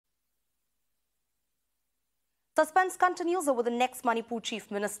Suspense continues over the next Manipur Chief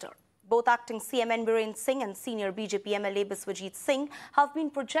Minister. Both acting CM Biren Singh and senior BJP MLA Biswajit Singh have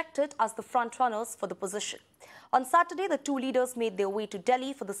been projected as the front-runners for the position. On Saturday, the two leaders made their way to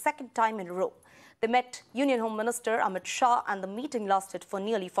Delhi for the second time in a row. They met Union Home Minister Amit Shah and the meeting lasted for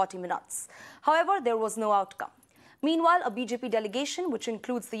nearly 40 minutes. However, there was no outcome. Meanwhile, a BJP delegation, which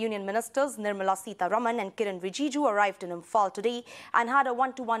includes the Union Ministers Nirmala Sitharaman and Kiren Rijiju, arrived in Imphal today and had a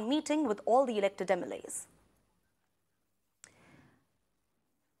one-to-one meeting with all the elected MLAs.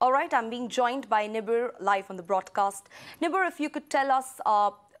 All right, I'm being joined by Nibir live on the broadcast. Nibir, if you could tell us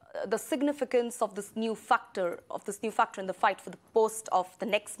the significance of this new factor in the fight for the post of the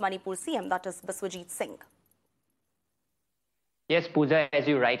next Manipur CM, that is Biswajit Singh. Yes, Pooja, as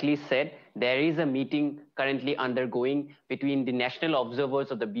you rightly said, there is a meeting currently undergoing between the national observers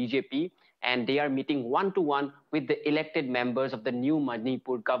of the BJP, and they are meeting one-to-one with the elected members of the new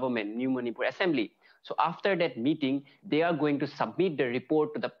Manipur government, new Manipur Assembly. So after that meeting, they are going to submit the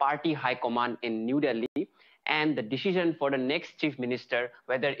report to the party high command in New Delhi, and the decision for the next chief minister,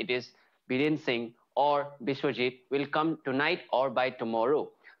 whether it is Biren Singh or Biswajit, will come tonight or by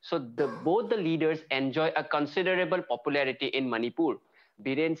tomorrow. So both the leaders enjoy a considerable popularity in Manipur.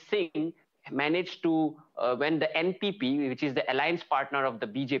 Biren Singh managed to, when the NPP, which is the alliance partner of the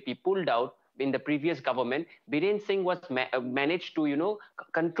BJP, pulled out in the previous government, Biren Singh was managed to,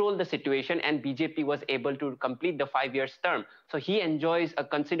 control the situation, and BJP was able to complete the 5-year term. So he enjoys a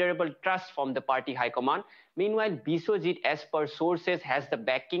considerable trust from the party high command. Meanwhile, Biswajit, as per sources, has the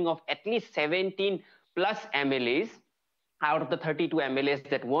backing of at least 17 plus MLAs out of the 32 MLAs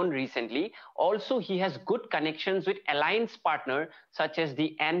that won recently. Also, he has good connections with alliance partner such as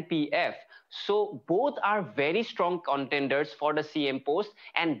the NPF. So both are very strong contenders for the CM post,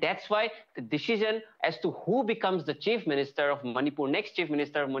 and that's why the decision as to who becomes the chief minister of Manipur, next chief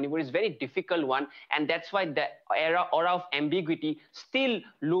minister of Manipur, is very difficult one, and that's why the aura of ambiguity still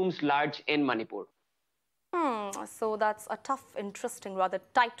looms large in Manipur. So that's a tough, interesting, rather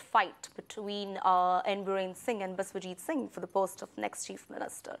tight fight between Biren Singh and Biswajit Singh for the post of next chief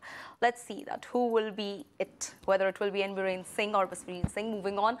minister. Let's see that who will be it, whether it will be Biren Singh or Biswajit Singh.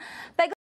 Moving on.